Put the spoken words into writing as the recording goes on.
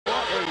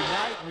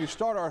We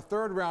start our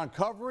third round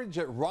coverage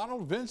at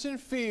Ronald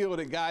Vincent Field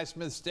at Guy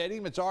Smith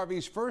Stadium. It's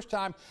RV's first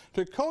time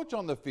to coach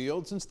on the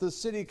field since the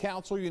City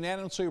Council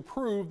unanimously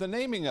approved the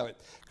naming of it.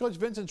 Coach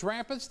Vincent's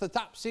Rapids, the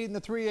top seed in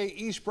the 3A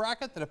East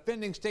bracket, the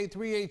defending state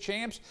 3A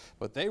champs,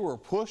 but they were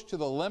pushed to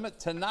the limit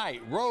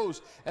tonight.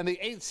 Rose and the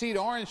 8th seed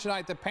Orange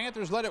tonight. The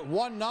Panthers led it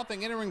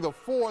 1-0 entering the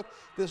fourth.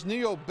 This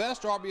Neo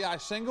best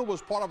RBI single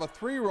was part of a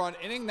 3-run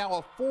inning, now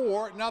a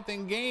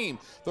 4-0 game.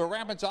 The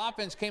Rapids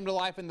offense came to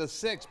life in the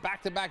sixth.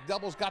 Back-to-back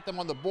doubles got them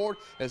on the board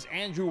as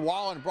Andrew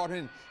Wallen brought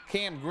in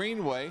Cam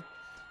Greenway.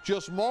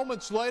 Just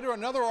moments later,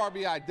 another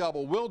RBI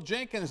double. Will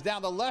Jenkins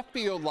down the left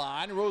field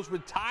line. Rose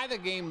would tie the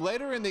game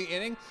later in the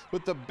inning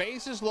with the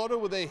bases loaded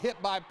with a hit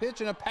by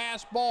pitch and a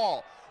pass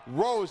ball.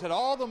 Rose had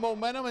all the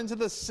momentum into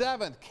the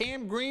seventh.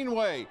 Cam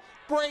Greenway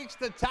breaks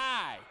the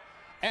tie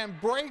and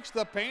breaks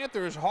the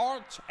Panthers'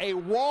 hearts. A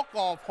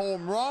walk-off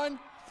home run.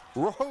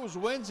 Rose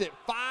wins it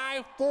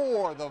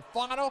 5-4. The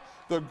final,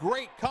 the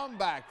great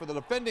comeback for the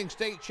defending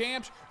state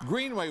champs.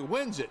 Greenway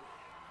wins it.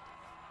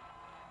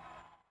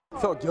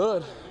 Felt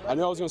good. I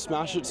knew I was going to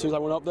smash it as soon as I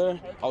went up there.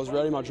 I was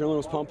ready. My adrenaline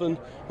was pumping,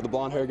 but the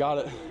blonde hair got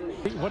it.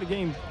 What a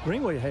game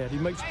Greenway had. He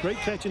makes a great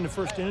catch in the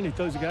first inning. He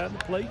throws a guy at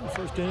the plate in the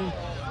first inning,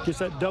 gets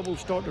that double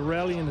start to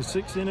rally in the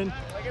sixth inning,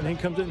 and then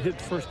comes in and hits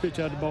the first pitch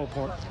out of the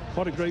ballpark.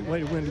 What a great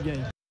way to win the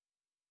game.